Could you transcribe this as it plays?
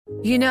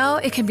You know,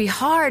 it can be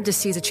hard to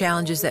see the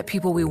challenges that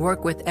people we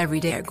work with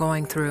every day are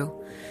going through.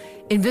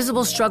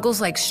 Invisible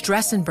struggles like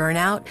stress and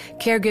burnout,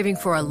 caregiving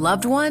for a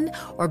loved one,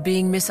 or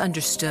being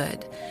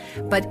misunderstood.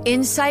 But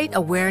insight,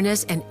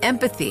 awareness, and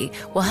empathy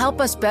will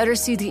help us better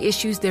see the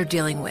issues they're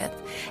dealing with.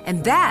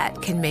 And that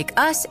can make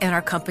us and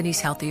our companies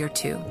healthier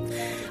too.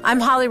 I'm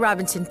Holly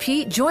Robinson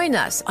Peete. Join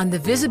us on The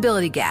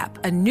Visibility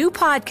Gap, a new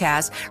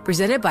podcast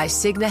presented by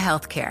Cigna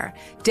Healthcare.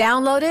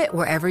 Download it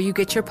wherever you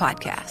get your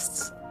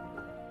podcasts.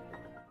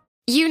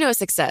 You know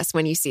success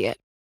when you see it.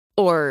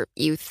 Or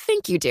you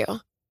think you do.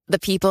 The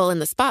people in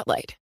the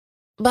spotlight.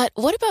 But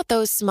what about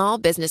those small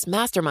business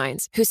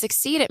masterminds who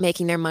succeed at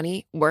making their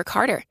money work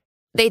harder?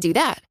 They do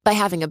that by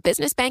having a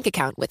business bank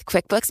account with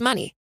QuickBooks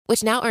Money,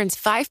 which now earns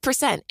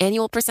 5%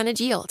 annual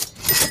percentage yield.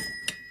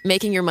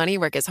 Making your money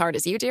work as hard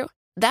as you do?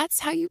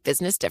 That's how you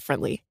business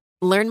differently.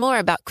 Learn more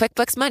about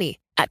QuickBooks Money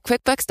at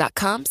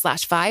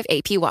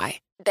quickbooks.com/5APY.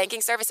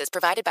 Banking services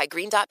provided by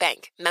Green Dot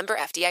Bank. Member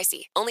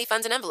FDIC. Only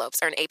funds and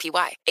envelopes earn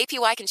APY.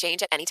 APY can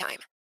change at any time.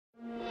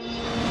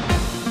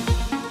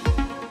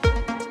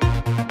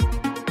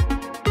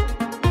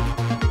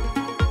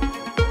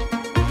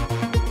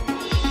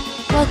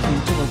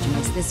 Welcome to What You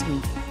Missed This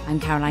Week.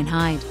 I'm Caroline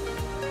Hyde.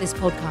 This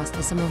podcast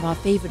is some of our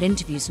favourite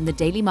interviews from the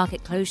Daily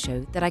Market Close show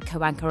that I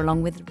co-anchor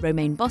along with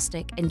Romaine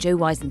Bostick and Joe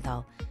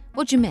Weisenthal.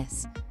 What'd you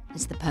miss?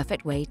 It's the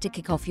perfect way to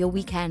kick off your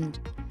weekend.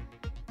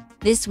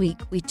 This week,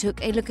 we took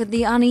a look at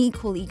the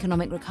unequal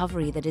economic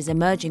recovery that is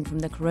emerging from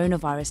the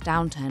coronavirus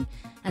downturn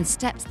and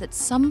steps that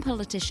some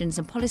politicians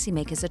and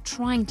policymakers are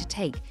trying to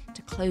take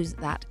to close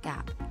that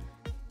gap.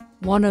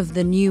 One of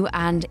the new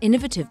and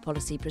innovative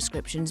policy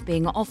prescriptions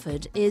being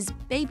offered is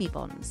baby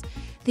bonds.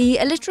 The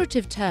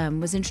alliterative term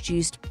was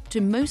introduced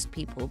to most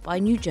people by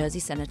New Jersey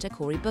Senator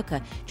Cory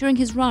Booker during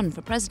his run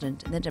for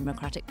president in the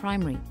Democratic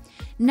primary.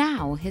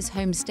 Now, his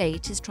home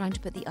state is trying to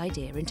put the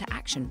idea into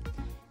action.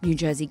 New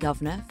Jersey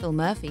Governor Phil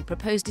Murphy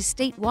proposed a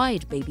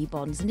statewide baby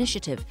bonds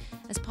initiative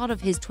as part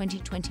of his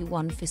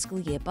 2021 fiscal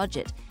year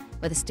budget,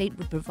 where the state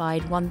would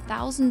provide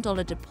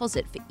 $1,000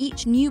 deposit for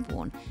each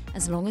newborn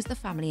as long as the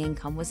family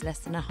income was less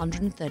than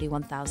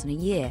 $131,000 a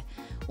year,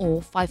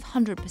 or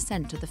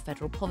 500% of the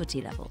federal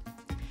poverty level.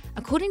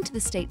 According to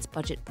the state's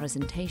budget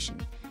presentation,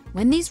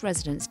 when these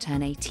residents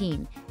turn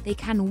 18, they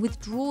can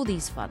withdraw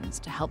these funds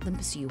to help them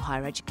pursue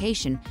higher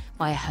education,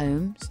 buy a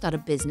home, start a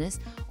business,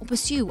 or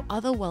pursue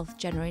other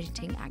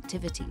wealth-generating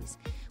activities.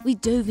 We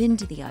dove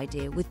into the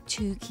idea with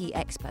two key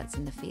experts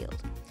in the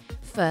field.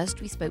 First,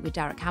 we spoke with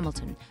Darrick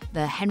Hamilton,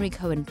 the Henry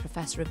Cohen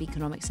Professor of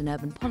Economics and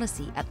Urban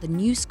Policy at the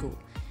New School,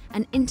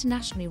 an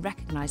internationally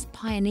recognized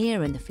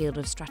pioneer in the field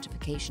of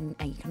stratification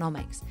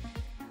economics.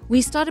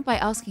 We started by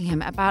asking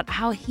him about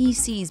how he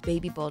sees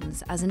baby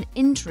bonds as an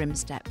interim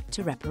step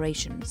to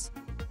reparations.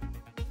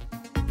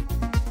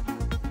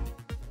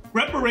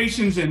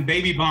 Reparations and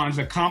baby bonds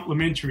are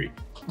complementary.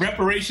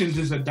 Reparations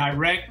is a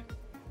direct,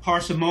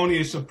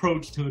 parsimonious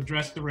approach to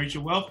address the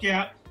racial wealth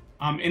gap.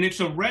 And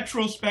it's a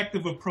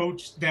retrospective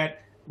approach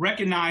that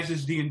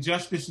recognizes the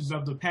injustices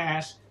of the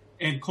past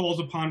and calls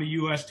upon the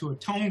U.S. to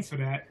atone for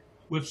that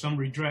with some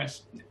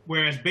redress.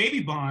 Whereas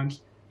baby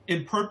bonds,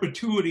 in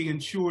perpetuity,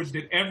 ensures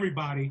that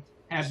everybody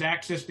has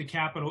access to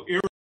capital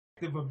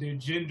irrespective of their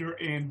gender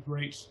and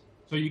race.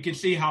 So you can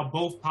see how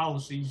both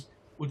policies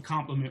would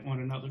complement one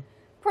another.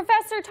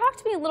 Professor, talk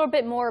to me a little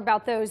bit more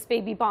about those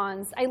baby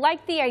bonds. I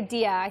like the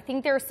idea. I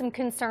think there are some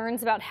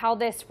concerns about how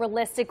this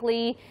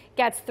realistically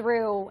gets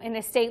through in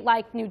a state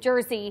like New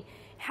Jersey.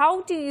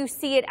 How do you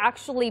see it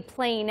actually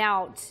playing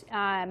out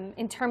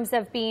in terms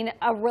of being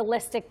a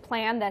realistic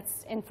plan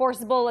that's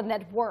enforceable and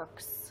that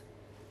works?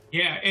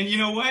 Yeah, and you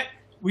know what?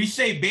 We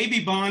say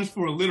baby bonds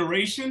for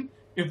alliteration.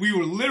 If we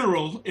were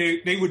literal,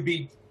 they would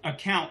be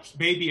accounts,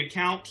 baby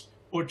accounts,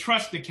 or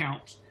trust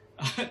accounts.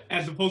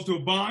 As opposed to a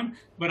bond,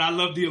 but I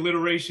love the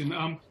alliteration.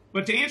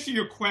 But to answer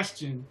your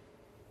question,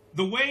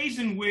 the ways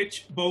in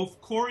which both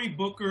Cory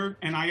Booker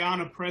and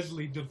Ayanna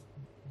Pressley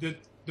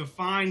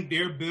defined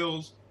their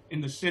bills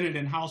in the Senate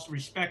and House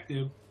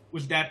respective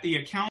was that the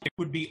account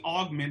would be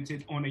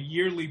augmented on a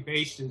yearly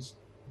basis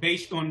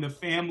based on the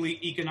family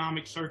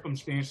economic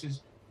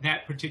circumstances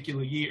that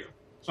particular year.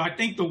 So I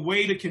think the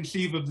way to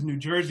conceive of the New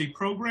Jersey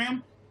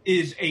program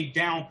is a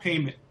down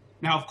payment.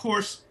 Now, of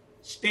course,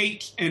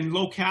 states and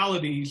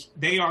localities,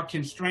 they are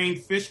constrained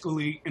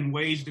fiscally in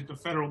ways that the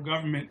federal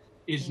government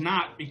is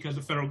not, because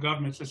the federal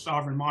government's a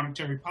sovereign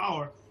monetary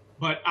power.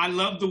 But I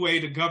love the way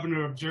the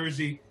governor of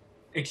Jersey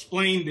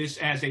explained this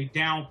as a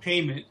down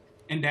payment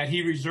and that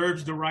he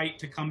reserves the right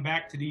to come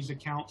back to these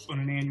accounts on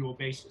an annual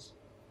basis.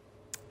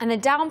 And a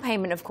down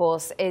payment, of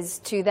course, is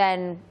to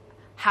then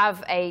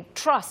have a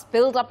trust,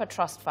 build up a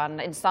trust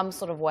fund in some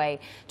sort of way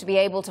to be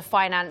able to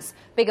finance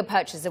bigger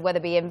purchases, whether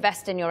it be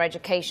invest in your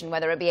education,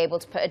 whether it be able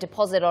to put a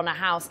deposit on a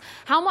house.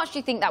 How much do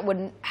you think that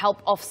would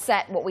help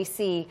offset what we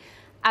see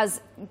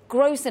as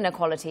gross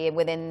inequality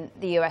within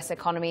the US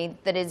economy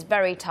that is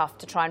very tough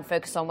to try and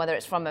focus on, whether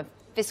it's from a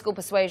fiscal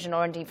persuasion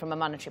or indeed from a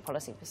monetary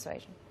policy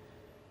persuasion?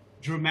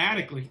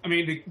 Dramatically. I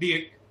mean,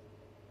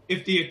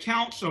 if the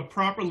accounts are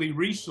properly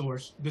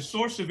resourced, the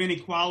source of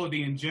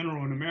inequality in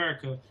general in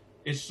America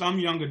is some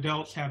young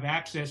adults have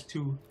access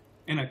to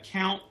an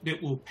account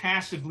that will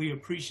passively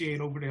appreciate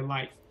over their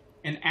life,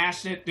 an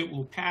asset that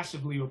will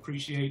passively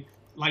appreciate,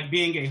 like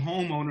being a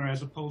homeowner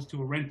as opposed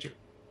to a renter,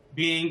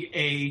 being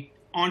a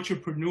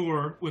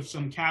entrepreneur with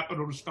some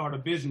capital to start a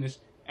business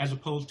as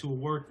opposed to a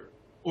worker,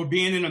 or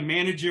being in a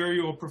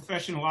managerial or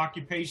professional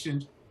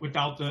occupation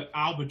without the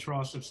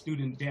albatross of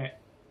student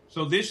debt.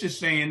 So this is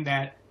saying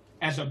that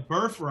as a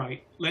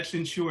birthright, let's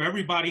ensure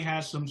everybody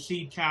has some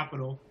seed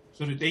capital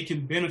so that they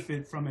can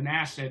benefit from an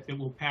asset that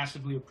will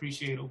passively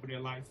appreciate over their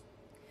life.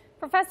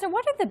 Professor,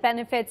 what are the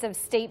benefits of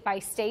state by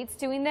states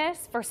doing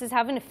this versus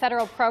having a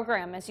federal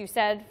program? As you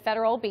said,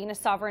 federal, being a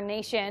sovereign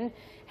nation,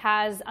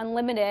 has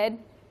unlimited,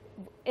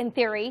 in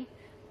theory,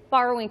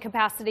 borrowing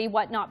capacity,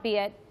 whatnot be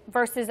it,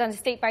 versus on a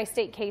state by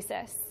state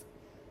cases.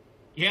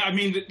 Yeah, I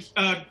mean,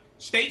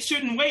 states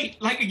shouldn't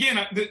wait. Like, again,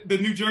 the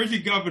New Jersey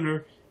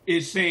governor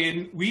is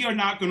saying, we are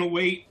not going to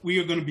wait, we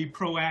are going to be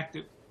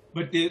proactive.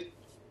 But the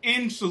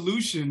end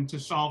solution to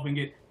solving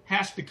it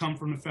has to come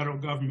from the federal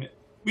government.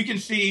 We can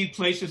see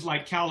places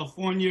like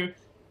California,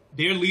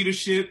 their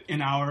leadership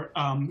in our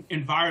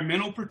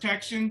environmental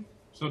protection.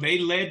 So they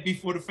led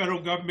before the federal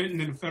government, and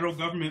then the federal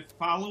government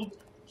followed.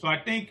 So I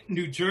think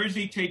New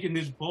Jersey taking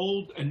this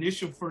bold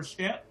initial first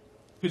step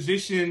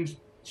positions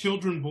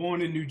children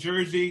born in New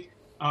Jersey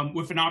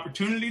with an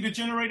opportunity to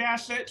generate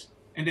assets,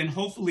 and then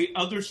hopefully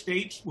other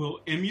states will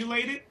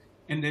emulate it.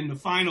 And then the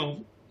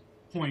final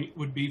point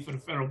would be for the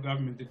federal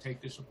government to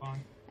take this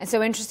upon. And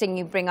so interesting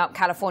you bring up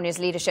California's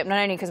leadership, not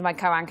only because my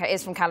co-anchor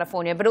is from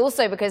California, but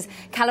also because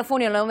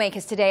California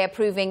lawmakers today are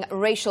approving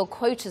racial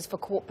quotas for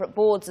corporate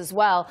boards as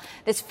well.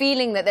 This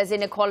feeling that there's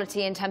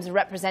inequality in terms of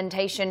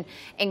representation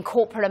in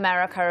corporate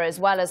America as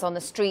well as on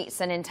the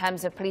streets and in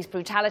terms of police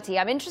brutality.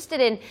 I'm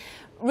interested in,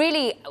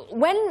 really,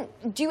 when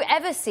do you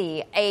ever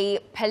see a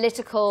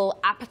political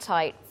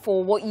appetite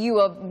for what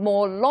you are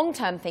more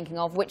long-term thinking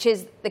of, which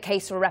is the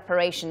case for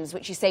reparations,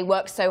 which you say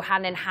works so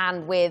hand in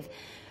hand with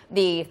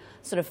the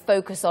sort of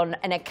focus on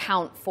an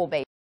account for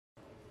babies?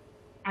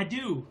 I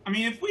do. I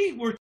mean, if we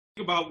were to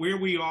think about where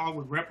we are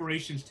with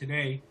reparations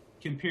today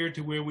compared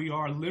to where we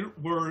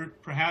were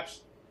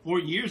perhaps 4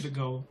 years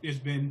ago, there's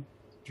been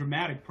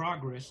dramatic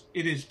progress.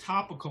 It is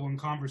topical in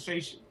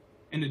conversation.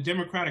 In the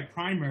Democratic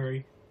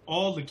primary,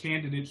 all the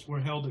candidates were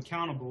held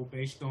accountable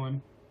based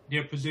on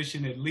their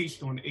position, at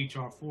least on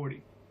H.R.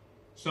 40.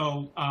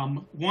 So,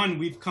 one,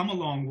 we've come a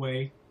long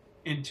way,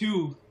 and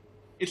two,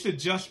 it's a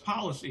just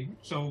policy.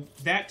 So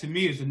that, to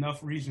me, is enough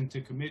reason to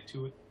commit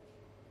to it.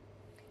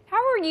 How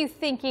are you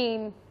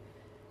thinking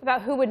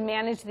about who would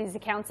manage these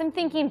accounts? I'm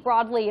thinking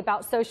broadly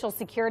about Social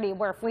Security,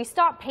 where if we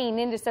stop paying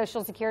into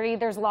Social Security,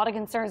 there's a lot of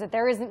concerns that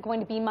there isn't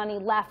going to be money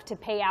left to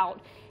pay out.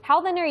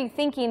 How then are you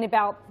thinking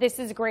about, this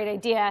is a great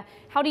idea,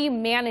 how do you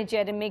manage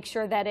it and make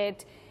sure that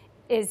it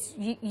is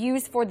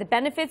used for the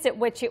benefits at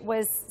which it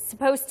was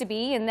supposed to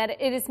be and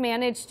that it is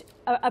managed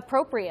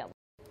appropriately?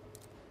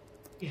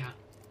 Yeah.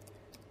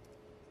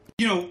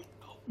 You know,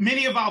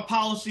 many of our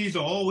policies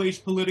are always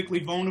politically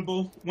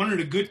vulnerable. One of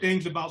the good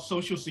things about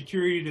Social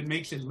Security that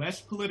makes it less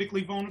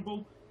politically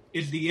vulnerable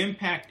is the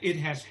impact it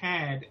has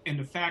had and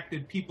the fact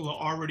that people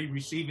are already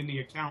receiving the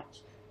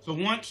accounts. So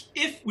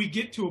if we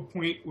get to a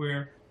point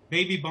where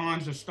baby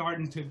bonds are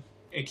starting to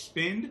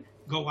expend,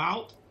 go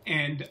out,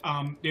 and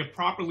they're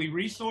properly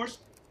resourced,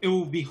 it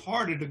will be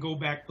harder to go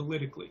back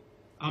politically.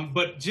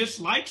 But just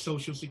like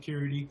Social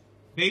Security,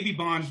 baby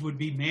bonds would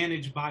be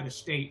managed by the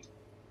state.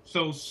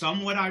 So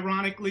somewhat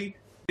ironically,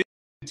 it's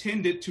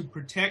intended to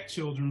protect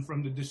children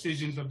from the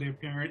decisions of their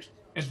parents,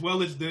 as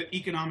well as the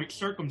economic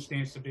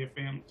circumstance of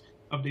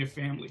their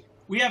family.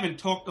 We haven't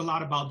talked a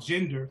lot about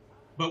gender,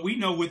 but we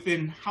know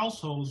within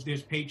households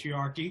there's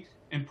patriarchy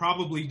and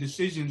probably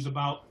decisions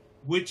about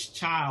which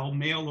child,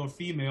 male or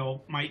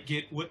female, might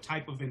get what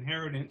type of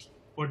inheritance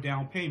or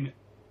down payment.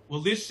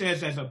 Well, this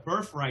says as a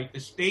birthright, the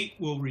state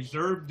will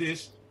reserve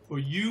this for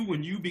you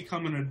when you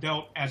become an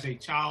adult as a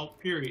child,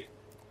 period.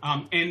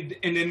 And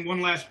then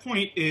one last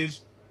point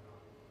is,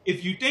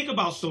 if you think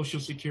about Social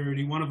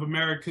Security, one of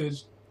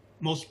America's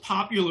most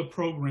popular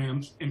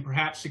programs and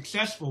perhaps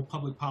successful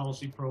public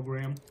policy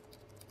program,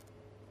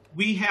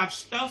 we have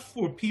stuff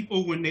for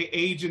people when they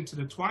age into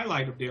the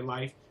twilight of their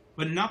life,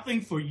 but nothing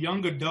for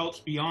young adults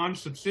beyond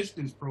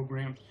subsistence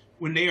programs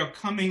when they are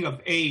coming of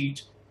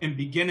age and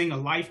beginning a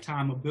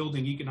lifetime of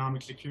building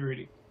economic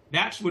security.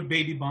 That's what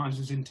baby bonds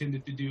is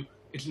intended to do.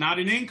 It's not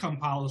an income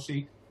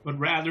policy, but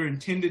rather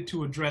intended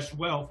to address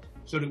wealth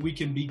so that we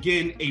can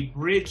begin a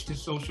bridge to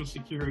Social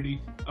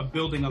Security of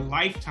building a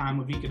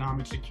lifetime of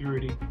economic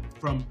security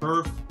from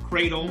birth,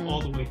 cradle,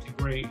 all the way to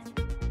grave.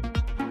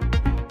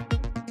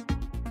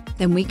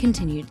 Then we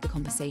continued the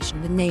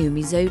conversation with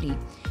Naomi Zodi,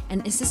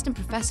 an assistant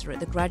professor at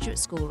the Graduate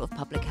School of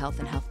Public Health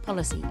and Health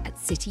Policy at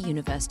City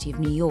University of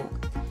New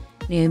York.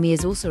 Naomi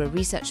is also a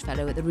research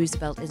fellow at the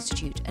Roosevelt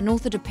Institute and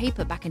authored a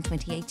paper back in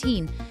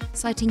 2018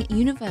 citing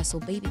universal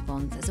baby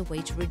bonds as a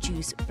way to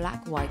reduce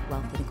black-white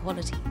wealth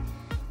inequality.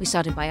 We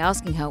started by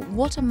asking her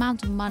what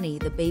amount of money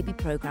the baby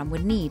program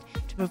would need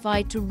to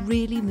provide to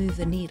really move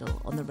the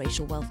needle on the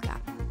racial wealth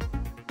gap.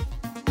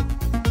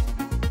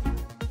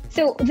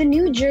 So the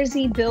New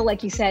Jersey bill,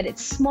 like you said,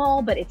 it's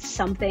small, but it's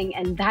something,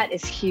 and that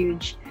is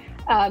huge.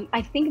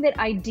 I think that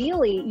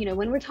ideally,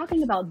 when we're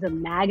talking about the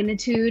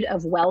magnitude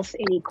of wealth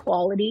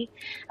inequality,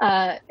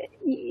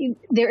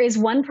 there is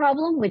one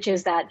problem, which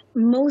is that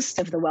most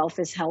of the wealth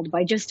is held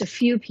by just a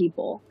few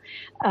people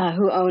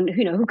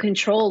who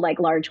control like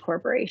large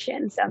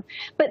corporations.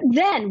 But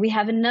then we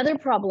have another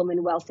problem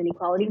in wealth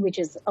inequality, which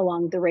is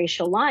along the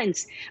racial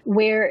lines,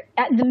 where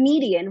at the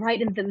median,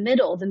 right in the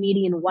middle, the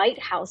median white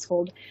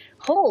household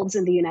holds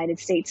in the United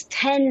States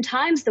 10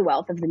 times the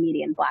wealth of the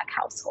median Black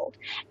household.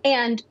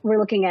 And we're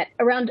looking at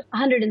around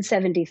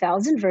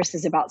 170,000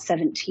 versus about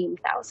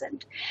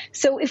 17,000.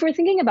 So if we're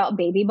thinking about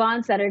baby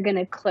bonds that are going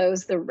to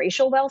close the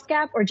racial wealth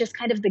gap, or just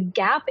kind of the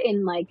gap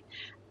in like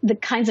the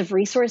kinds of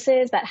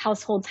resources that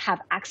households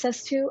have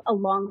access to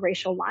along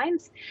racial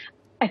lines,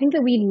 I think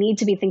that we need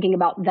to be thinking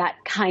about that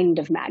kind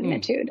of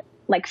magnitude,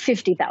 like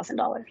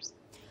 $50,000.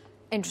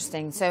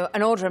 Interesting. So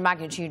an order of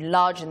magnitude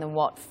larger than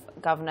what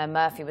Governor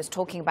Murphy was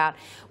talking about.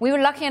 We were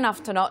lucky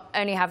enough to not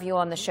only have you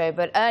on the show,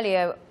 but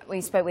earlier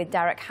we spoke with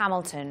Derek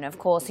Hamilton, of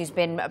course, who's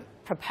been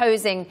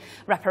proposing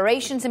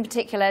reparations in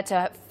particular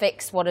to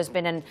fix what has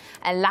been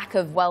a lack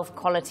of wealth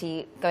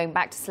quality going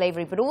back to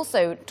slavery, but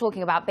also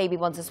talking about baby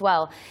bonds as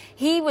well.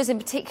 He was in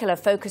particular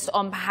focused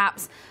on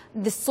perhaps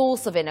the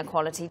source of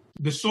inequality.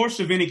 The source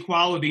of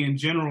inequality in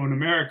general in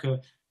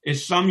America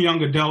is some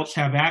young adults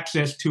have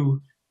access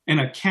to an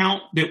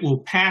account that will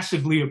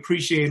passively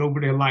appreciate over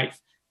their life,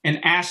 an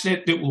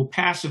asset that will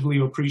passively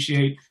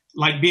appreciate,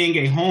 like being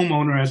a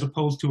homeowner as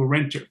opposed to a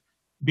renter,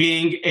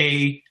 being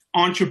a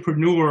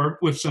entrepreneur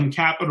with some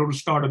capital to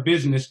start a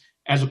business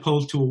as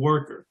opposed to a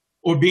worker,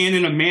 or being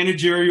in a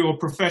managerial or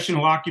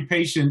professional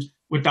occupation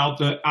without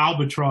the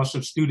albatross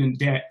of student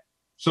debt.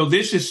 So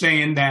this is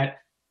saying that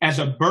as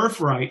a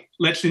birthright,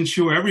 let's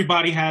ensure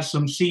everybody has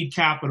some seed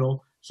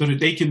capital so that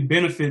they can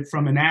benefit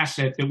from an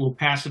asset that will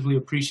passively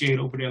appreciate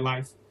over their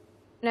life.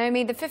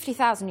 Naomi, the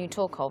 50,000 you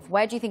talk of,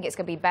 where do you think it's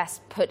going to be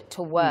best put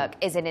to work?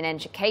 Is it in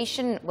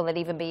education? Will it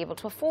even be able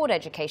to afford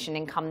education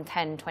in come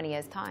 10, 20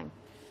 years' time?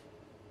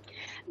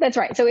 That's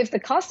right. So if the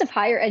cost of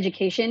higher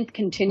education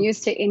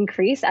continues to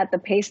increase at the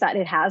pace that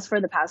it has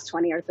for the past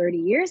 20 or 30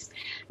 years,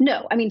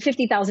 no. I mean,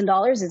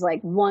 $50,000 is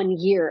like 1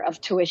 year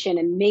of tuition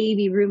and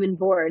maybe room and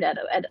board at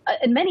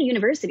many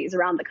universities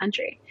around the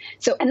country.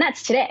 So, and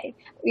that's today.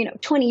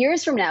 20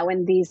 years from now,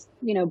 when these,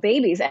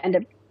 babies end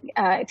up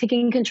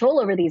taking control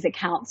over these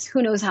accounts,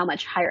 who knows how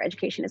much higher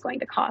education is going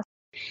to cost.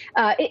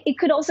 It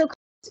could also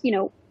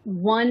cost,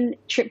 one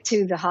trip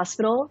to the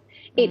hospital.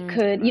 It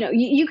could,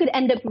 you could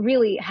end up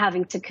really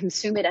having to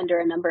consume it under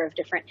a number of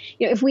different,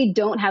 if we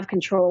don't have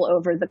control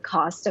over the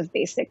cost of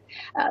basic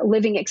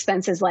living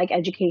expenses like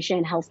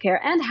education, healthcare,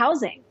 and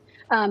housing,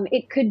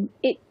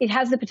 it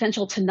has the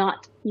potential to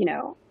not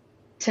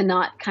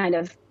kind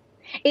of,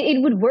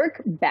 it would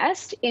work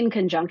best in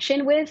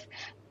conjunction with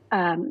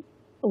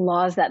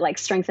laws that like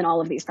strengthen all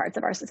of these parts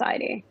of our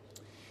society.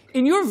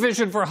 In your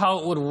vision for how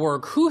it would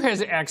work, who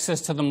has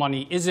access to the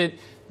money? Is it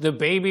the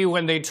baby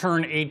when they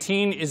turn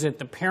 18? Is it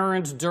the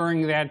parents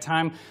during that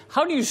time?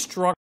 How do you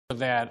structure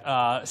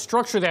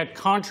that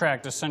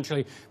contract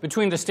essentially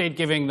between the state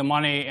giving the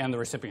money and the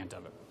recipient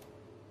of it?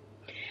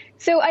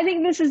 So I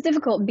think this is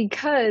difficult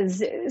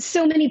because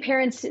so many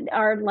parents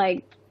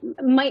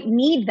might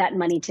need that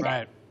money today.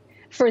 Right.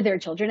 For their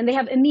children, and they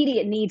have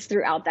immediate needs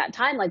throughout that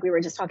time, like we were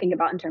just talking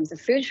about in terms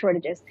of food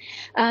shortages.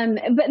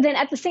 But then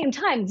at the same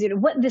time,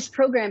 what this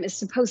program is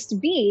supposed to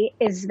be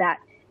is that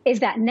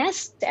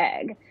nest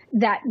egg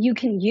that you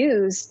can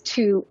use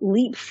to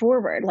leap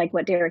forward, like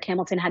what Derek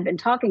Hamilton had been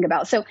talking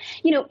about. So,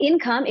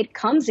 income, it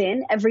comes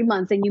in every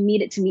month and you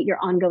need it to meet your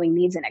ongoing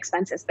needs and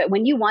expenses. But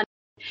when you want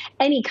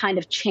any kind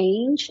of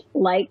change,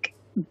 like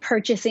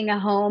purchasing a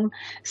home,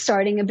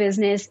 starting a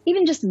business,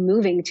 even just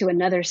moving to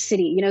another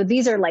city.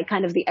 These are like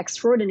kind of the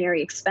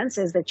extraordinary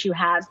expenses that you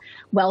have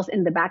wealth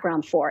in the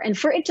background for. And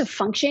for it to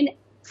function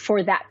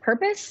for that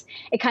purpose,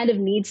 it kind of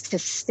needs to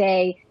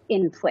stay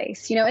in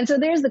place, And so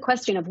there's the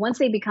question of once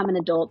they become an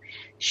adult,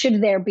 should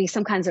there be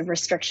some kinds of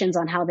restrictions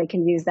on how they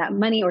can use that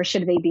money, or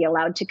should they be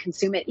allowed to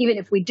consume it, even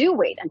if we do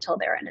wait until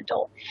they're an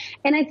adult?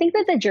 And I think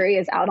that the jury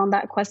is out on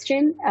that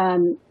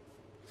question.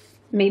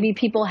 Maybe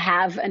people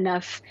have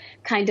enough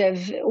kind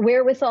of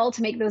wherewithal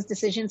to make those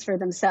decisions for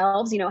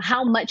themselves.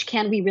 How much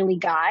can we really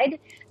guide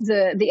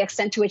the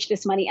extent to which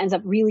this money ends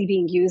up really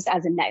being used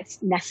as a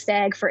nest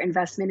egg for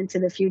investment into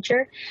the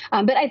future?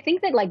 But I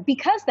think that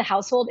because the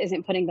household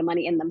isn't putting the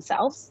money in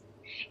themselves,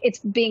 it's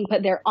being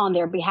put there on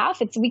their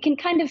behalf. We can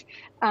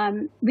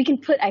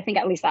put, I think,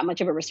 at least that much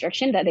of a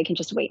restriction that they can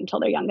just wait until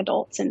they're young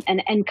adults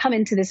and come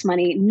into this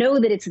money, know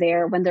that it's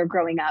there when they're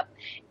growing up,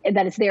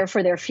 that it's there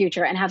for their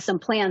future, and have some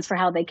plans for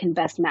how they can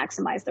best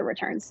maximize the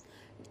returns.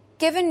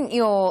 Given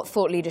your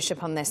thought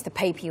leadership on this, the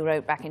paper you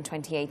wrote back in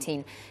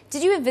 2018,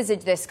 did you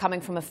envisage this coming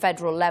from a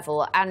federal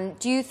level? And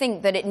do you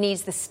think that it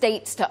needs the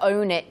states to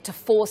own it, to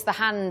force the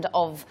hand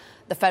of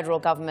the federal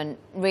government,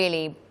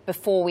 really,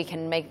 before we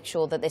can make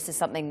sure that this is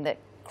something that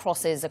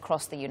crosses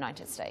across the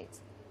United States?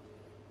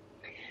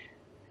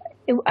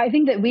 I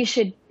think that we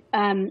should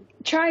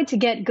try to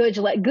get good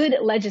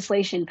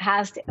legislation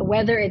passed,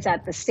 whether it's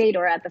at the state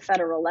or at the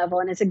federal level.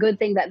 And it's a good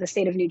thing that the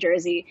state of New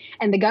Jersey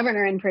and the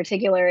governor in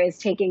particular is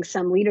taking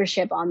some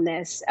leadership on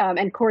this.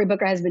 And Cory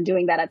Booker has been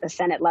doing that at the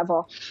Senate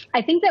level.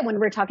 I think that when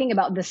we're talking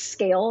about the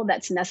scale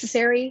that's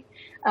necessary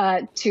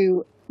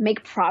to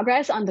make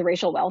progress on the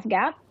racial wealth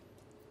gap,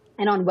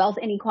 and on wealth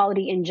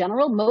inequality in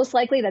general, most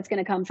likely that's going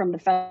to come from the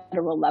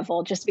federal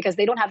level, just because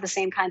they don't have the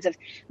same kinds of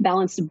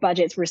balanced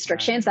budget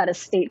restrictions that a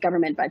state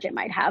government budget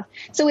might have.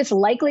 So it's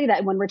likely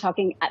that when we're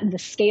talking at the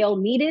scale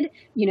needed,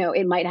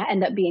 it might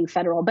end up being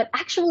federal. But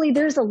actually,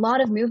 there's a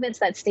lot of movements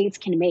that states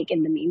can make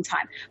in the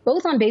meantime,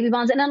 both on baby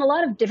bonds and on a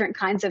lot of different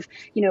kinds of,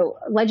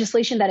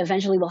 legislation that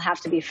eventually will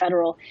have to be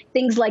federal.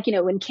 Things like,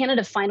 when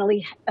Canada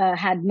finally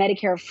had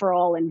Medicare for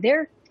all in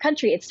their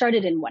country, it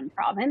started in one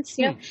province,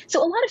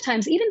 So a lot of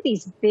times, even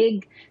these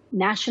big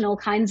national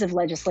kinds of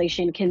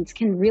legislation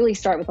can really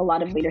start with a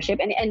lot of leadership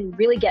and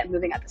really get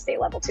moving at the state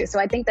level too. So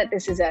I think that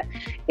this is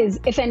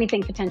if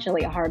anything,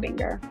 potentially a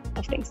harbinger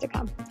of things to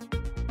come.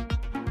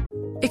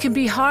 It can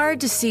be hard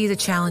to see the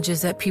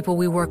challenges that people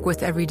we work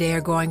with every day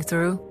are going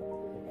through.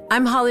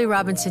 I'm Holly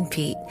Robinson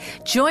Peete.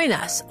 Join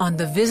us on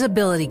The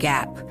Visibility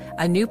Gap,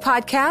 a new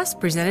podcast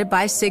presented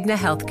by Cigna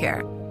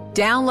Healthcare.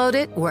 Download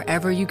it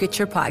wherever you get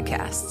your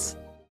podcasts.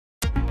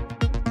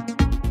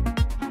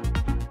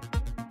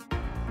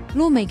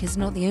 Lawmakers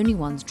are not the only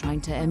ones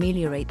trying to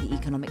ameliorate the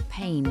economic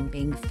pain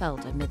being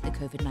felt amid the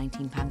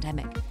COVID-19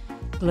 pandemic.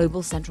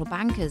 Global central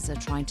bankers are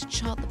trying to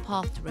chart the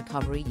path to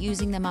recovery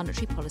using their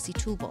monetary policy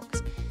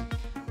toolbox.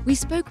 We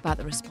spoke about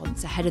the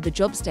response ahead of the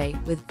Jobs Day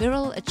with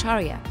Viral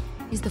Acharya.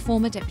 He's the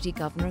former Deputy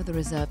Governor of the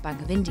Reserve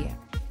Bank of India.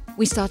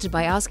 We started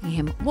by asking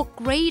him what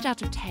grade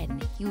out of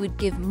 10 he would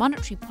give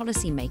monetary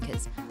policy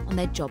makers on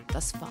their job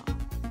thus far.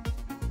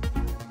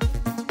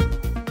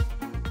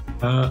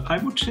 I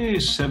would say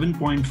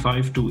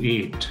 7.5 to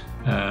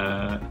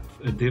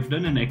 8. They've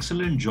done an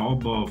excellent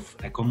job of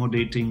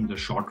accommodating the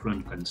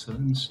short-run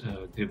concerns.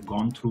 They've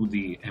gone through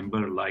the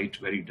amber light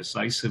very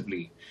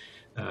decisively,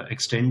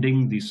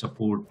 extending the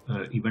support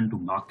even to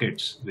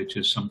markets, which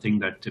is something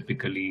that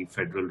typically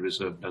Federal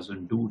Reserve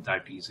doesn't do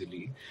that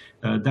easily.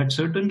 That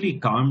certainly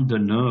calmed the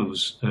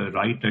nerves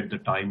right at the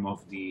time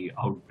of the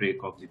outbreak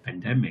of the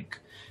pandemic.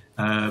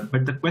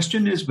 But the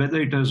question is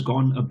whether it has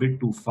gone a bit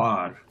too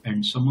far,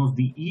 and some of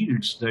the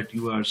yields that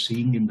you are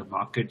seeing in the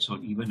markets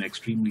on even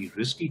extremely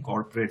risky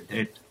corporate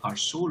debt are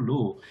so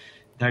low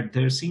that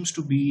there seems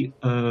to be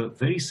a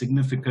very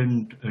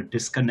significant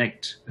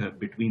disconnect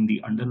between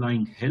the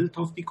underlying health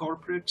of the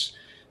corporates,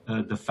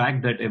 the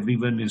fact that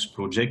everyone is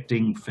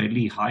projecting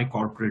fairly high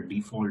corporate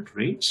default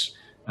rates,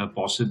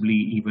 possibly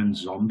even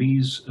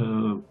zombies,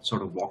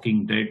 sort of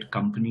walking dead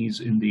companies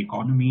in the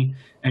economy,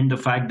 and the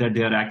fact that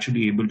they are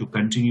actually able to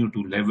continue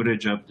to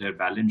leverage up their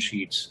balance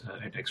sheets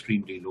at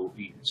extremely low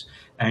yields.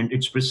 And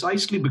it's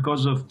precisely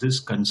because of this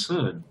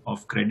concern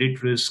of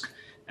credit risk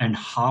and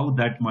how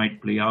that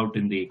might play out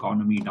in the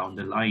economy down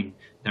the line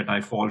that I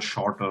fall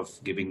short of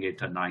giving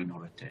it a 9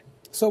 or a 10.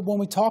 So when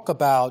we talk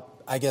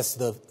about, I guess,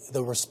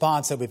 the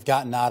response that we've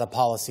gotten out of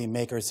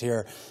policymakers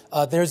here,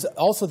 there's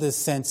also this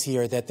sense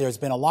here that there's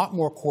been a lot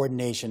more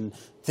coordination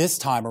this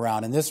time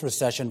around in this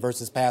recession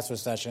versus past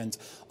recessions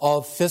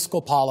of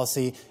fiscal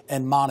policy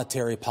and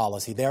monetary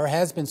policy. There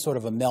has been sort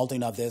of a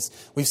melding of this.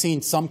 We've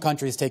seen some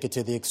countries take it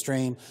to the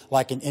extreme,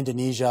 like in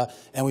Indonesia,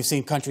 and we've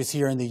seen countries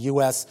here in the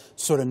U.S.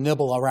 sort of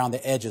nibble around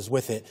the edges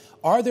with it.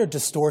 Are there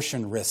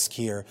distortion risks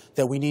here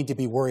that we need to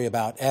be worried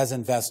about as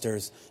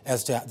investors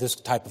as to this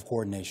type of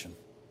coordination?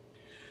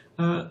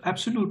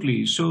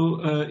 Absolutely.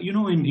 So,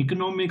 in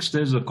economics,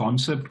 there's a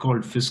concept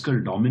called fiscal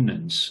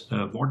dominance.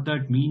 What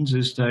that means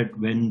is that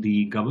when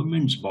the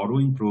government's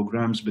borrowing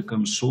programs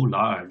become so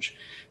large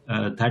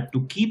that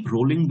to keep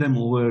rolling them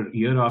over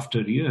year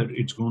after year,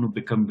 it's going to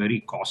become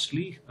very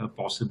costly,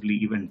 possibly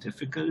even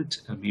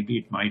difficult. Maybe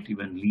it might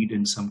even lead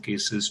in some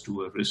cases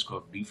to a risk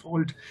of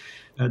default.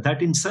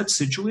 That in such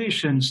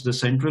situations, the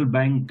central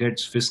bank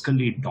gets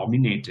fiscally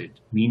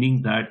dominated,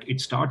 meaning that it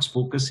starts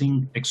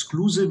focusing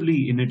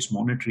exclusively in its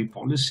monetary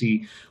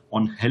policy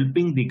on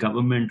helping the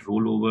government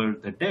roll over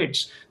the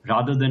debts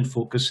rather than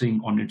focusing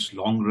on its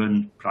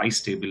long-run price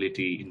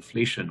stability,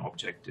 inflation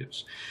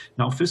objectives.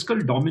 Now, fiscal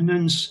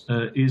dominance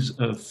is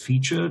a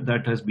feature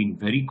that has been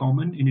very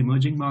common in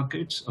emerging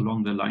markets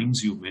along the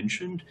lines you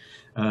mentioned.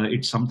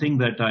 It's something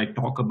that I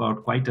talk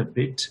about quite a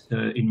bit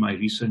in my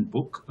recent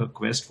book, A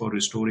Quest for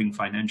Restoring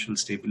Financial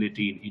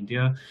Stability in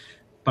India.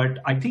 But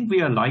I think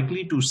we are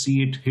likely to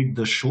see it hit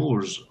the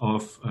shores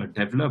of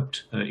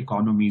developed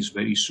economies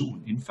very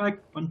soon. In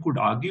fact, one could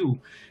argue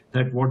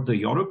that what the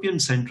European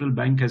Central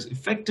Bank has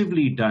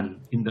effectively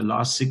done in the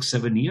last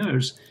 6-7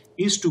 years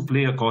is to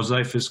play a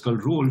quasi-fiscal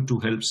role to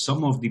help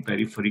some of the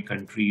periphery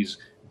countries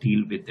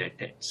deal with their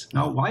debts.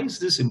 Now, why is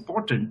this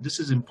important? This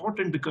is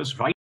important because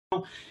right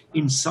now,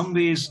 in some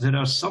ways, there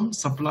are some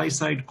supply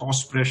side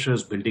cost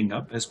pressures building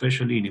up,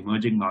 especially in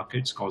emerging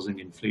markets, causing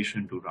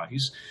inflation to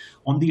rise.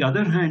 On the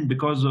other hand,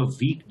 because of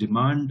weak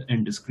demand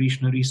and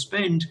discretionary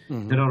spend,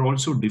 there are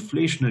also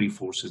deflationary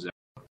forces.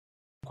 The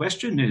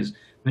question is,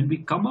 when we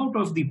come out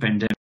of the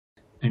pandemic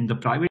and the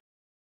private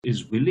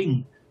is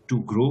willing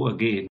to grow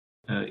again,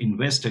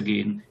 invest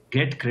again,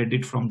 get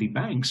credit from the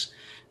banks,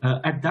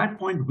 at that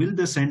point, will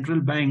the central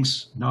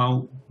banks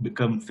now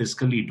become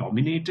fiscally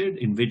dominated,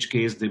 in which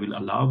case they will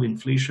allow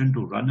inflation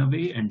to run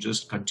away and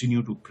just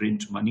continue to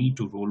print money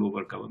to roll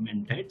over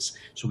government debts?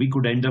 So we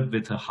could end up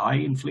with a high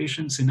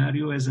inflation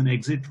scenario as an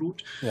exit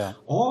route. Yeah.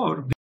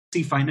 Or we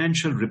see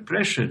financial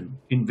repression,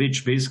 in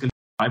which basically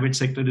the private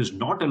sector is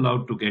not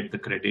allowed to get the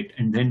credit,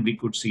 and then we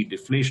could see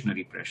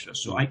deflationary pressure.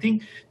 So I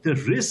think the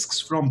risks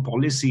from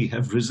policy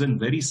have risen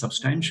very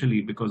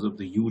substantially because of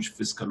the huge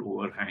fiscal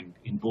overhang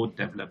in both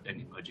developed and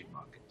emerging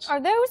markets.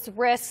 Are those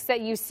risks that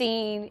you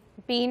see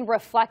being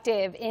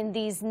reflective in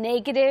these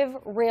negative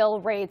real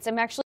rates? I'm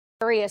actually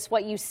curious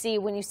what you see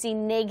when you see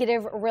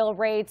negative real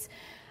rates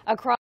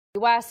across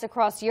the U.S.,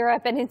 across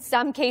Europe, and in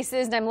some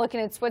cases, and I'm looking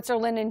at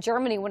Switzerland and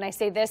Germany when I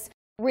say this,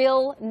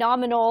 real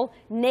nominal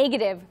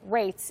negative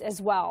rates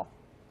as well.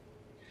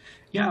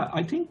 Yeah,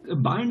 I think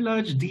by and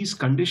large, these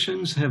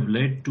conditions have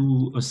led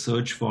to a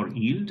search for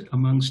yield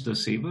amongst the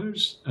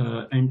savers.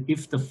 And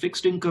if the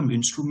fixed income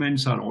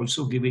instruments are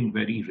also giving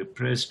very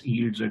repressed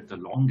yields at the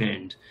long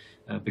end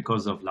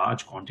because of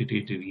large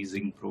quantitative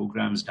easing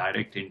programs,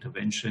 direct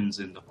interventions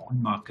in the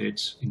bond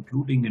markets,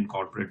 including in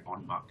corporate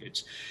bond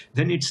markets,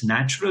 then it's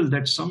natural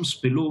that some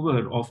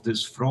spillover of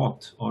this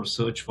froth or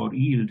search for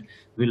yield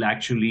will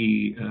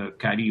actually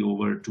carry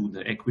over to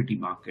the equity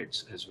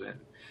markets as well.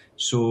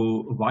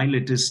 So while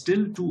it is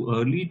still too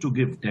early to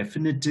give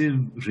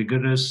definitive,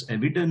 rigorous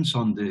evidence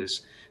on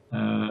this,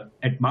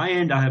 at my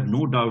end, I have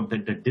no doubt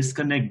that the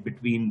disconnect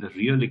between the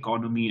real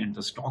economy and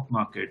the stock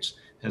markets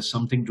has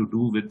something to do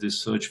with this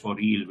search for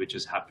yield, which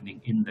is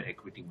happening in the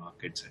equity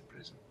markets at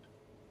present.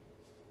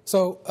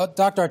 So,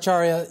 Dr.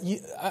 Acharya,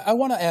 I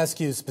want to ask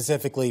you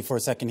specifically for a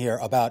second here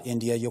about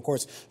India. You, of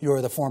course, you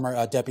are the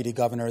former deputy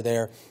governor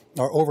there,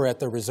 or over at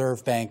the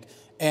Reserve Bank.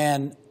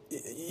 And,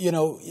 you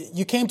know,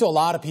 you came to a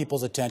lot of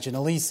people's attention,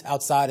 at least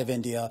outside of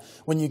India,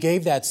 when you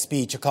gave that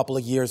speech a couple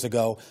of years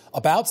ago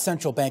about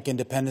central bank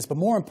independence, but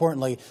more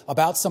importantly,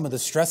 about some of the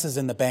stresses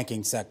in the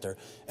banking sector.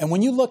 And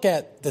when you look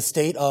at the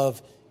state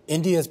of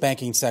India's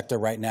banking sector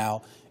right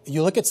now,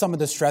 you look at some of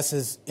the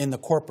stresses in the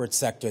corporate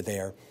sector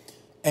there,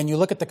 and you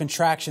look at the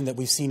contraction that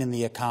we've seen in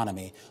the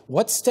economy.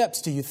 What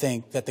steps do you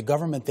think that the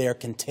government there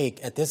can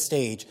take at this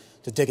stage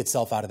to dig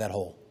itself out of that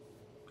hole?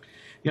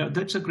 Yeah,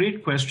 that's a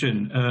great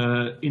question.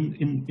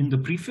 In the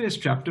preface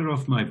chapter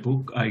of my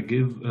book, I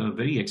give a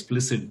very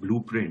explicit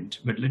blueprint,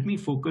 but let me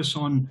focus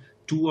on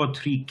 2 or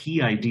 3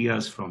 key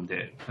ideas from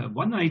there.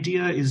 One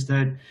idea is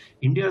that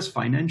India's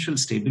financial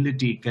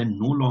stability can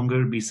no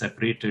longer be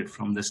separated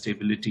from the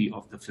stability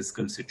of the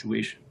fiscal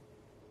situation,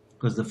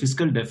 because the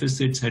fiscal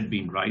deficits had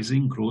been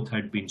rising, growth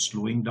had been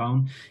slowing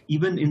down,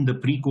 even in the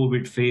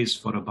pre-COVID phase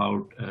for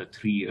about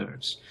 3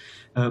 years.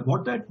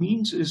 What that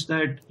means is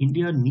that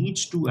India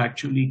needs to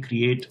actually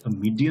create a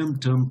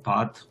medium-term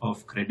path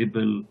of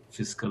credible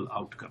fiscal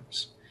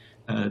outcomes.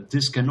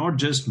 This cannot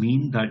just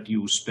mean that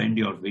you spend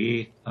your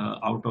way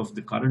out of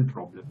the current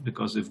problem,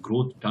 because if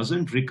growth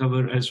doesn't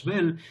recover as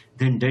well,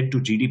 then debt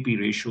to GDP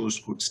ratios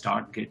could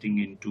start getting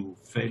into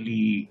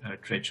fairly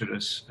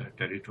treacherous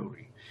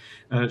territory.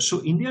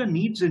 So India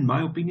needs, in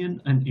my opinion,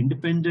 an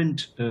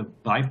independent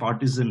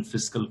bipartisan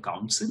fiscal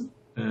council.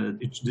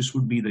 This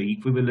would be the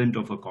equivalent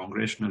of a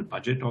congressional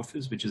budget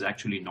office, which is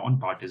actually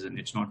non-partisan.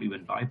 It's not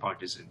even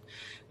bipartisan.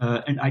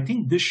 And I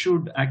think this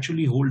should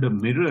actually hold a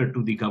mirror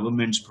to the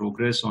government's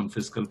progress on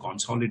fiscal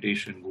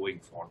consolidation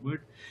going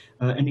forward.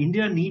 And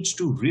India needs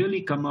to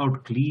really come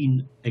out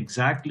clean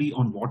exactly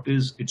on what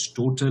is its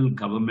total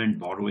government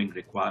borrowing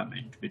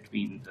requirement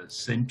between the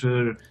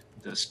center,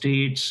 the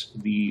states,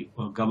 the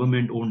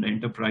government-owned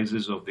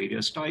enterprises of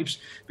various types,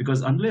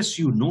 because unless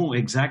you know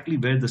exactly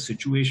where the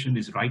situation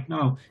is right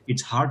now,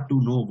 it's hard to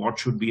know what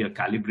should be a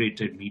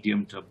calibrated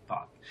medium-term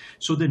path.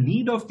 So the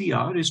need of the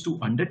hour is to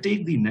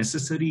undertake the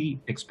necessary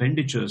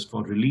expenditures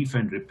for relief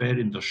and repair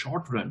in the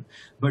short run,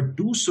 but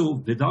do so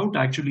without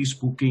actually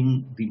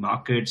spooking the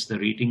markets, the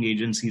rating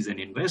agencies, and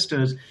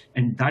investors.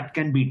 And that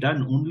can be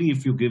done only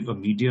if you give a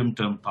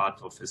medium-term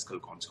path of fiscal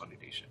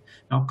consolidation.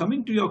 Now,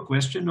 coming to your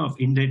question of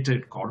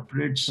indebted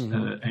corporates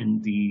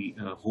and the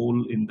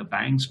hole in the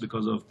banks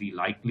because of the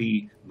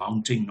likely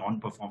mounting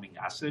non-performing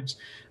assets,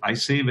 I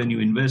say when you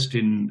invest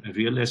in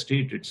real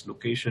estate, it's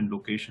location,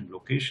 location,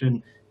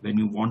 location. When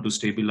you want to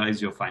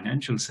stabilize your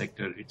financial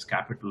sector, it's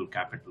capital,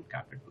 capital,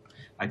 capital.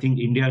 I think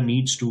India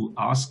needs to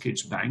ask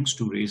its banks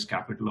to raise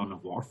capital on a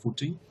war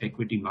footing.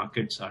 Equity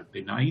markets are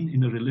benign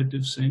in a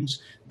relative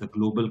sense. The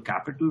global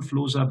capital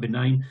flows are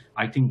benign.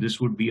 I think this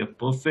would be a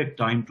perfect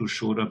time to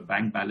shore up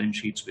bank balance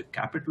sheets with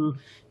capital.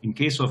 In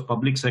case of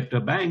public sector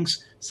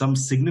banks, some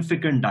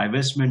significant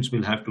divestments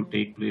will have to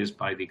take place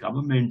by the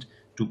government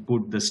to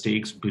put the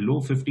stakes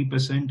below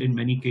 50% in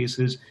many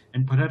cases,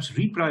 and perhaps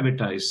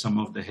reprivatize some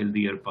of the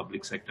healthier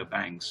public sector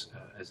banks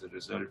as a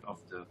result of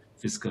the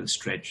fiscal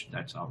stretch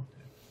that's out there.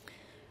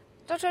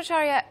 Dr.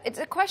 Acharya, it's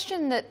a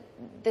question that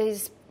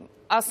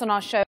us on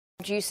our show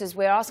producers,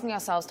 we're asking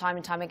ourselves time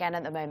and time again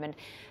at the moment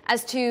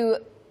as to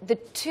the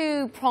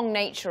two-pronged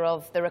nature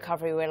of the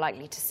recovery we're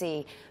likely to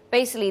see.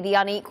 Basically, the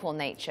unequal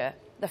nature,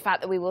 the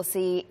fact that we will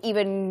see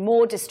even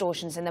more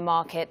distortions in the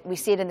market. We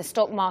see it in the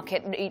stock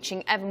market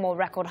reaching ever more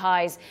record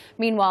highs.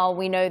 Meanwhile,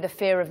 we know the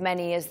fear of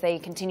many as they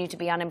continue to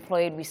be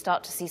unemployed. We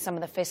start to see some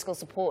of the fiscal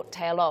support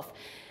tail off.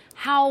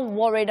 How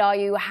worried are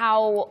you?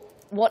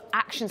 What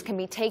actions can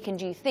be taken,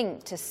 do you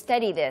think, to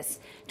steady this,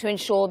 to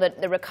ensure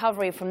that the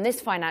recovery from this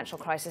financial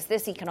crisis,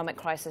 this economic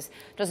crisis,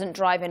 doesn't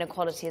drive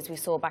inequality as we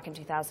saw back in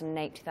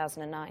 2008,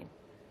 2009?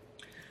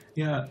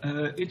 Yeah,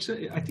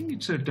 I think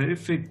it's a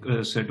terrific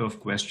set of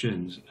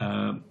questions.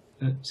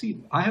 See,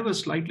 I have a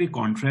slightly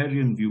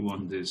contrarian view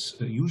on this.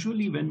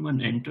 Usually when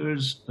one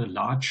enters a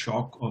large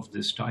shock of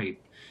this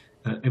type,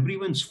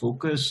 everyone's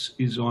focus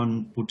is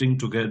on putting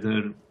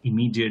together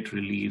immediate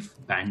relief,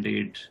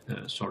 band-aid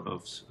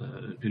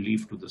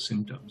relief to the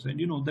symptoms.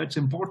 And, that's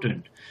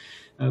important.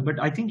 But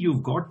I think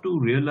you've got to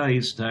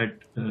realize that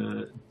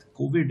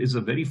COVID is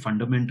a very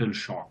fundamental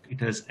shock. It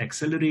has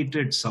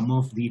accelerated some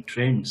of the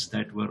trends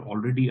that were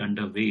already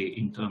underway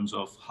in terms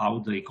of how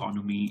the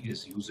economy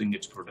is using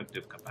its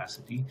productive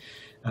capacity,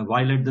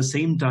 while at the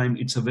same time,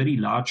 it's a very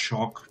large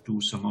shock to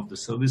some of the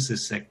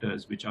services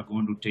sectors, which are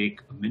going to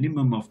take a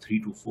minimum of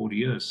 3 to 4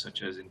 years,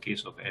 such as in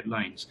case of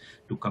airlines,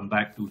 to come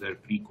back to their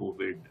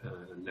pre-COVID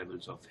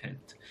levels of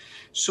health.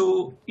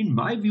 So in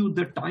my view,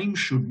 the time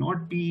should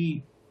not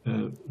be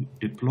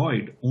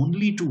deployed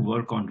only to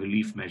work on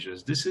relief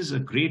measures. This is a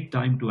great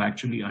time to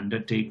actually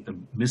undertake the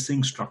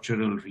missing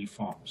structural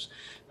reforms.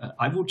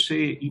 I would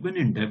say even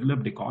in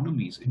developed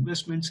economies,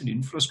 investments in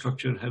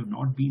infrastructure have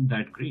not been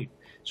that great.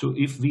 So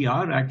if we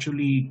are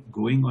actually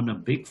going on a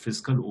big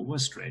fiscal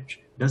overstretch,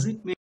 does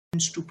it make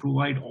sense to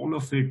provide all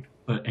of it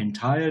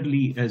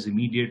entirely as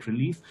immediate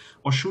relief,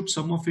 or should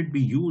some of it be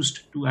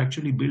used to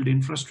actually build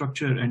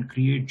infrastructure and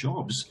create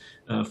jobs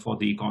for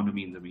the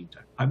economy in the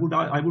meantime? I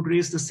would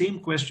raise the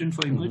same question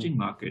for emerging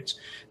markets.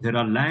 There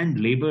are land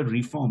labor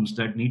reforms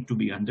that need to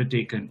be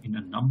undertaken in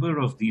a number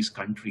of these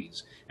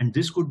countries, and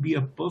this could be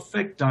a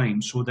perfect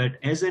time so that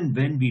as and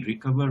when we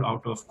recover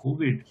out of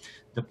COVID,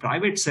 the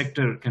private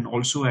sector can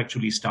also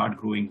actually start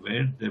growing,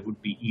 where there would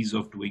be ease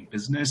of doing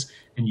business,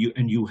 and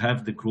you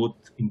have the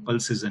growth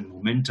impulses and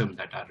momentum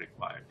that are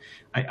required.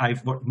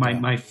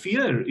 My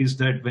fear is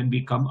that when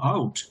we come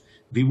out,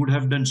 we would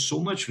have done so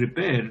much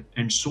repair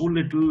and so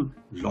little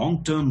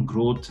long-term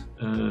growth,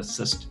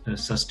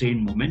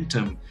 sustained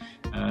momentum,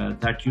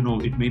 that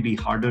it may be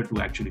harder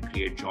to actually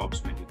create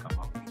jobs when you come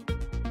out.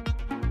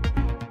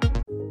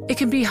 It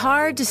can be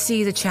hard to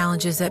see the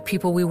challenges that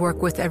people we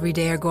work with every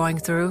day are going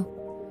through.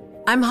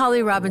 I'm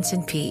Holly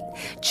Robinson Peete.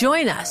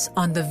 Join us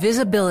on The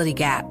Visibility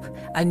Gap,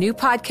 a new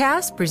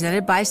podcast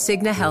presented by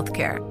Cigna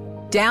Healthcare.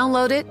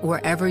 Download it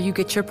wherever you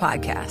get your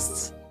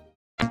podcasts.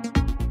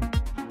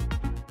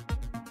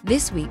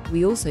 This week,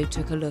 we also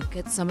took a look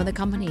at some of the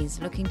companies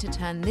looking to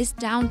turn this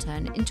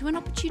downturn into an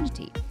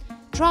opportunity.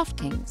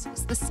 DraftKings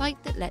is the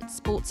site that lets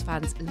sports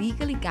fans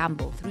legally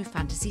gamble through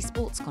fantasy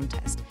sports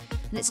contests,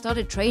 and it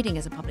started trading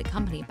as a public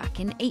company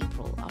back in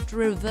April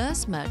after a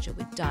reverse merger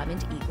with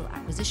Diamond Eagle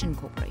Acquisition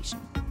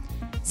Corporation.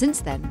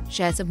 Since then,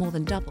 shares have more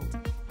than doubled,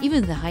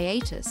 even the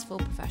hiatus for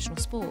professional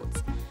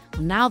sports.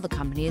 Well, now the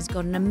company has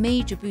gotten a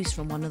major boost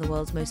from one of the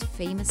world's most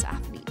famous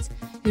athletes,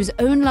 whose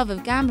own love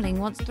of gambling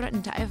once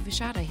threatened to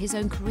overshadow his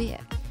own career.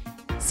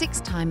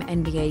 Six-time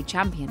NBA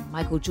champion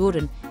Michael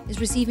Jordan is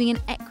receiving an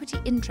equity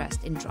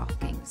interest in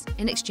DraftKings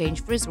in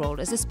exchange for his role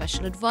as a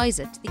special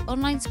advisor to the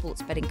online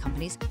sports betting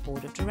company's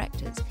board of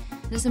directors.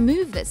 And it's a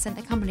move that sent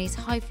the company's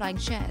high-flying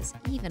shares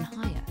even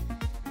higher.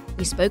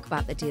 We spoke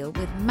about the deal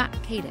with Matt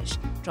Kalish,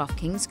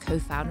 DraftKings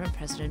co-founder and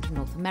president of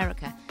North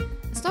America,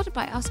 and started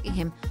by asking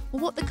him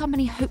what the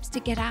company hopes to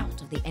get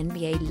out of the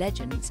NBA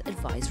legend's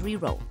advisory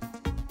role.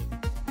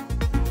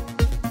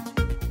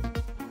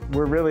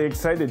 We're really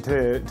excited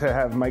to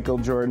have Michael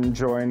Jordan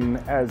join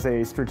as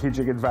a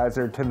strategic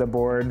advisor to the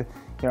board.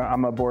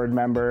 I'm a board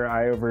member.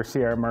 I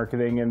oversee our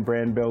marketing and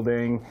brand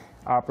building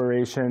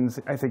operations.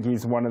 I think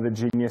he's one of the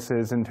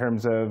geniuses in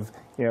terms of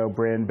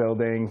brand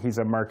building. He's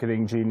a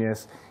marketing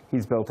genius.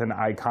 He's built an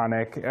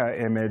iconic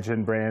image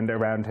and brand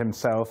around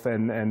himself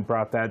and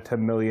brought that to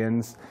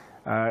millions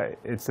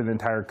It's an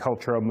entire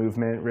cultural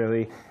movement,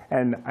 really.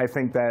 And I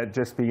think that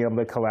just being able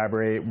to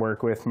collaborate,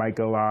 work with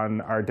Michael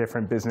on our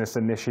different business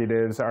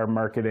initiatives, our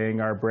marketing,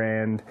 our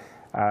brand,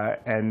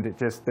 and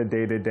just the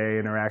day-to-day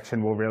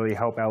interaction will really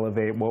help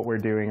elevate what we're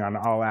doing on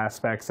all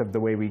aspects of the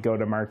way we go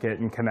to market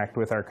and connect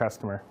with our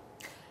customer.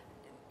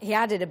 He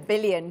added $1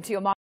 billion to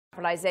your market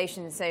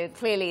capitalization, so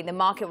clearly the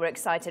market were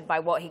excited by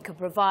what he could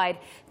provide.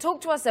 Talk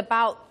to us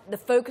about the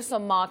focus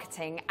on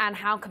marketing and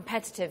how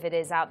competitive it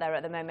is out there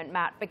at the moment,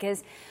 Matt,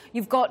 because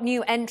you've got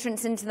new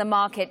entrants into the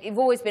market. You've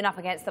always been up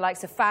against the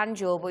likes of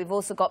FanDuel, but we've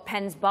also got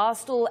Penn's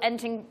Barstool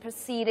entering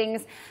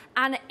proceedings.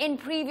 And in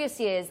previous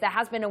years, there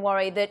has been a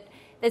worry that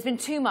there's been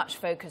too much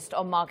focused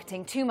on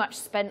marketing, too much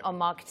spent on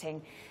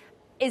marketing.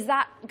 Is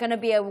that going to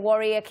be a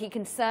worry, a key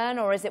concern,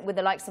 or is it with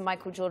the likes of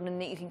Michael Jordan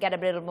that you can get a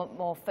little bit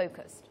more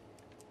focused?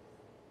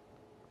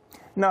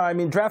 No, I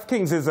mean,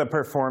 DraftKings is a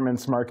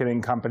performance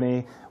marketing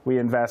company. We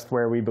invest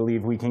where we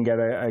believe we can get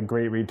a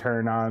great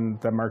return on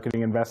the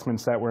marketing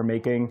investments that we're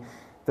making.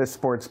 The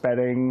sports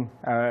betting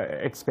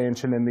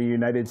expansion in the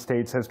United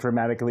States has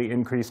dramatically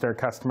increased our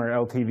customer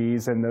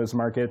LTVs in those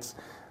markets.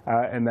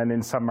 And then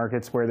in some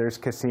markets where there's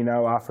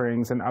casino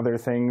offerings and other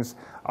things,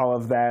 all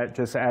of that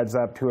just adds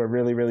up to a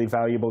really, really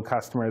valuable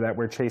customer that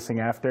we're chasing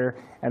after.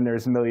 And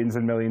there's millions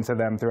and millions of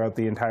them throughout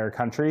the entire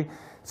country.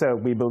 So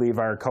we believe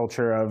our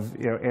culture of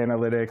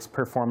analytics,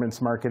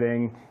 performance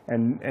marketing,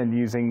 and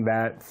using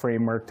that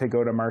framework to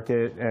go to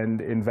market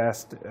and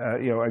invest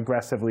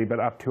aggressively, but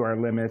up to our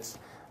limits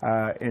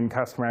in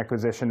customer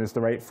acquisition is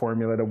the right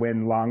formula to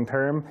win long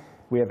term.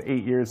 We have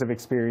 8 years of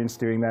experience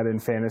doing that in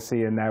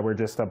fantasy, and now we're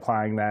just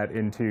applying that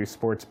into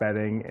sports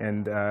betting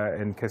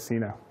and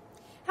casino.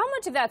 How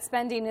much of that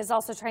spending is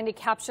also trying to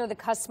capture the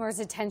customer's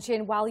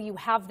attention while you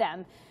have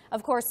them?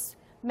 Of course,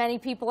 many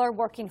people are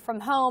working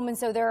from home, and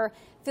so they're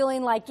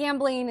feeling like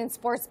gambling and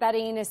sports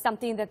betting is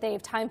something that they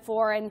have time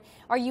for. And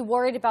are you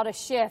worried about a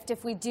shift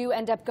if we do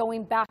end up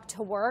going back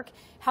to work,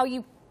 how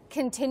you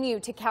continue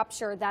to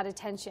capture that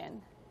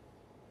attention?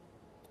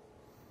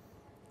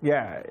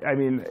 Yeah, I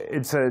mean,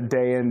 it's a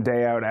day in,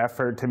 day out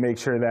effort to make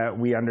sure that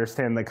we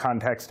understand the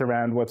context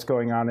around what's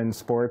going on in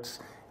sports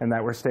and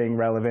that we're staying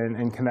relevant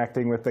and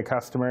connecting with the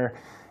customer.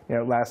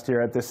 Last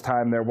year at this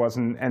time, there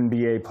wasn't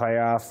NBA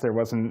playoffs, there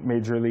wasn't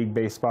Major League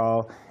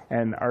Baseball,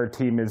 and our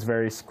team is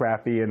very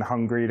scrappy and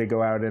hungry to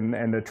go out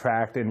and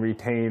attract and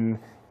retain,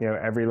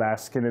 every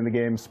last skin in the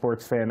game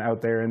sports fan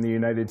out there in the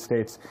United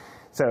States.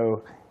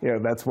 So,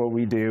 that's what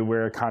we do.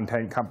 We're a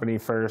content company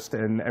first,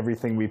 and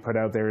everything we put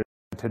out there is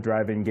to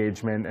drive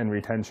engagement and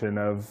retention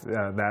of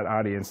that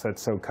audience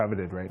that's so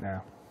coveted right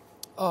now.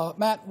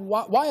 Matt,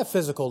 why a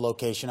physical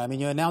location? I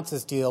mean, you announced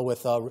this deal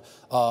with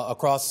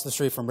across the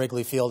street from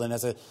Wrigley Field, and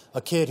as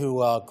a kid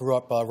who grew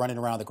up running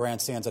around the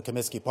grandstands at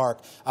Comiskey Park,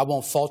 I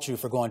won't fault you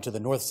for going to the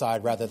north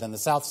side rather than the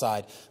south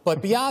side.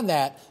 But beyond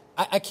that,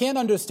 I can't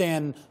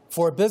understand,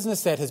 for a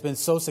business that has been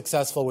so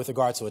successful with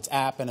regards to its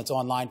app and its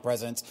online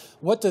presence,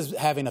 what does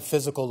having a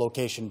physical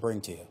location bring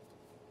to you?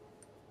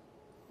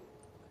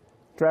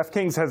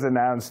 DraftKings has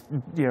announced,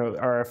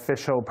 our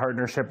official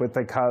partnership with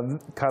the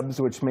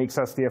Cubs, which makes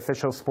us the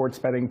official sports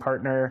betting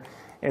partner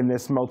in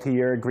this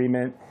multi-year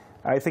agreement.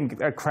 I think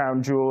a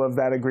crown jewel of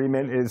that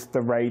agreement is the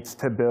rights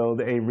to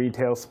build a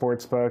retail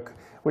sportsbook,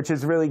 which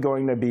is really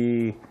going to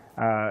be,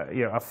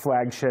 a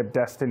flagship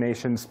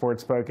destination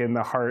sportsbook in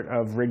the heart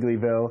of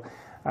Wrigleyville.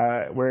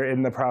 We're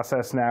in the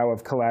process now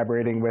of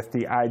collaborating with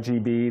the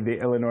IGB,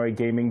 the Illinois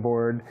Gaming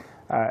Board,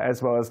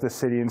 as well as the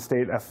city and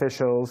state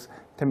officials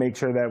to make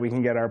sure that we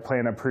can get our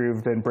plan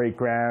approved and break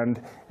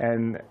ground.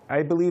 And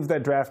I believe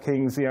that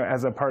DraftKings,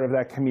 as a part of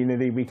that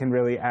community, we can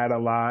really add a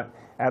lot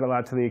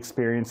to the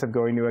experience of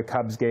going to a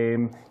Cubs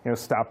game,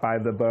 stop by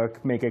the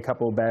book, make a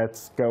couple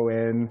bets, go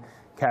in,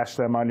 cash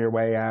them on your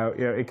way out.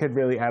 It could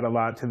really add a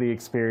lot to the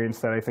experience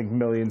that I think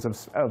millions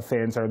of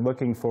fans are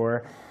looking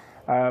for.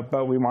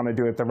 But we want to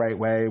do it the right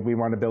way. We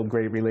want to build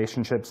great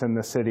relationships in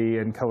the city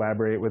and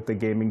collaborate with the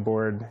gaming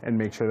board and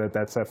make sure that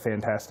that's a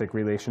fantastic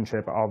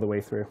relationship all the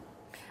way through.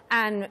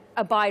 And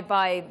abide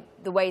by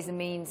the ways and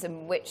means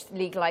in which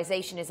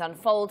legalization is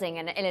unfolding.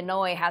 And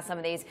Illinois has some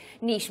of these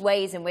niche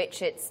ways in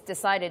which it's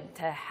decided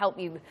to help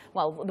you,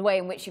 well, the way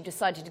in which you've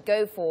decided to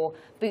go for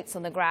boots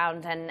on the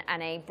ground and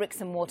a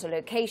bricks and mortar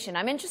location.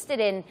 I'm interested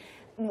in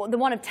the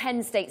one of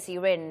 10 states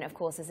you're in, of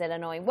course, is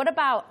Illinois. What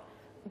about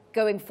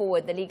going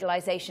forward, the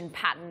legalization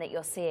pattern that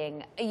you're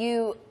seeing? Are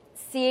you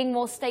seeing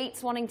more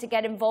states wanting to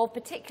get involved,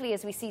 particularly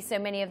as we see so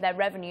many of their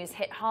revenues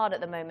hit hard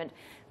at the moment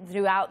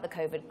throughout the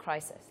COVID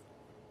crisis?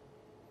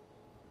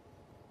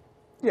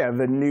 Yeah,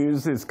 the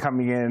news is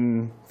coming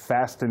in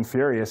fast and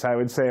furious, I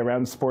would say,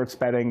 around sports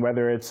betting,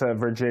 whether it's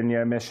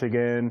Virginia,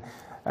 Michigan,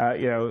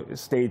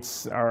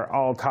 states are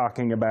all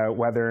talking about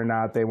whether or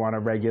not they want to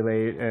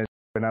regulate and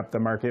open up the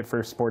market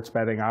for sports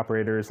betting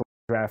operators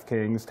like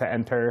DraftKings to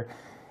enter.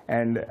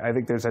 And I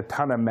think there's a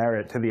ton of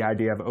merit to the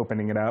idea of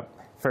opening it up.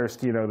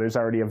 First, there's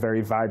already a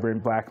very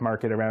vibrant black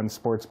market around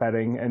sports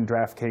betting, and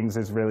DraftKings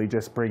is really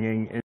just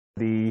bringing in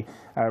the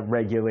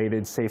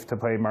regulated,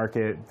 safe-to-play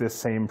market the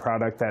same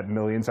product that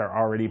millions are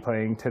already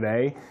playing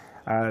today.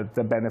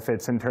 the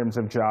benefits in terms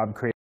of job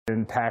creation,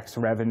 tax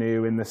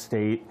revenue in the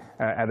state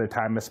at a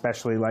time,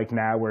 especially like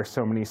now, where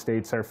so many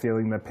states are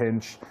feeling the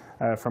pinch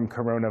from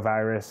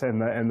coronavirus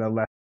and the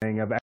lessening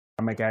of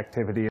economic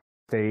activity in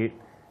the state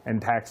and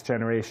tax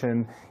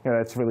generation.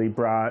 That's really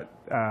brought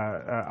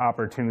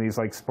opportunities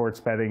like sports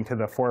betting to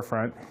the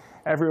forefront.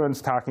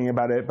 Everyone's talking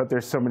about it, but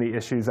there's so many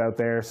issues out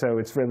there, so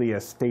it's really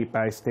a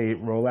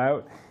state-by-state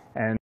rollout,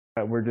 and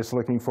we're just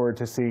looking forward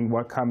to seeing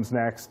what comes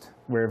next.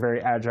 We're a very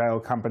agile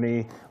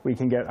company. We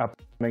can get up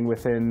and running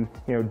within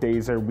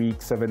days or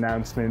weeks of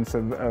announcements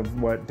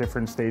of what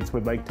different states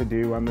would like to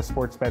do on the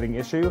sports betting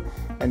issue,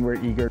 and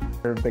we're eager to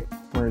serve the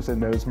customers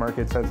in those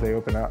markets as they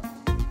open up.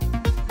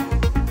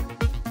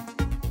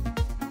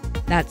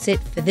 That's it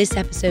for this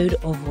episode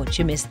of What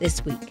You Missed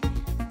This Week.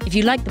 If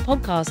you like the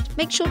podcast,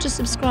 make sure to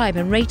subscribe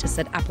and rate us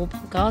at Apple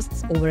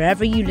Podcasts or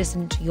wherever you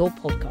listen to your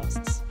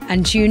podcasts.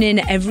 And tune in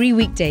every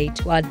weekday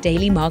to our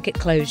daily market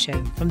close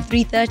show from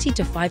 3:30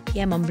 to 5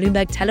 p.m. on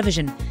Bloomberg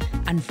Television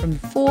and from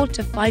 4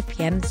 to 5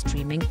 p.m.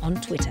 streaming on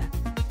Twitter.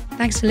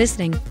 Thanks for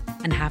listening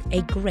and have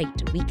a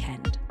great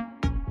weekend.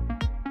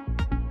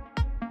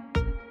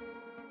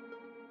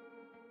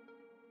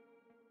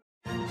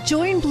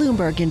 Join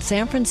Bloomberg in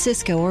San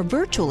Francisco or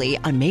virtually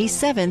on May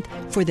 7th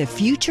for The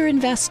Future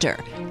Investor,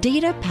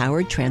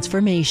 Data-Powered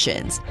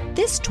Transformations.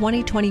 This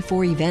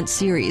 2024 event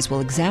series will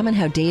examine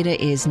how data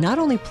is not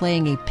only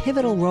playing a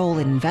pivotal role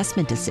in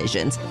investment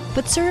decisions,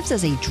 but serves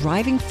as a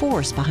driving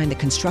force behind the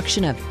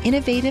construction of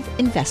innovative,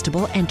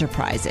 investable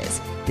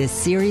enterprises. This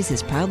series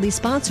is proudly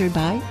sponsored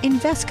by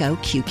Invesco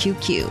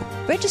QQQ.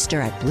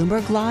 Register at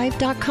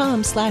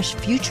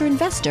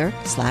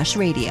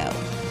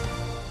BloombergLive.com/futureinvestor/radio.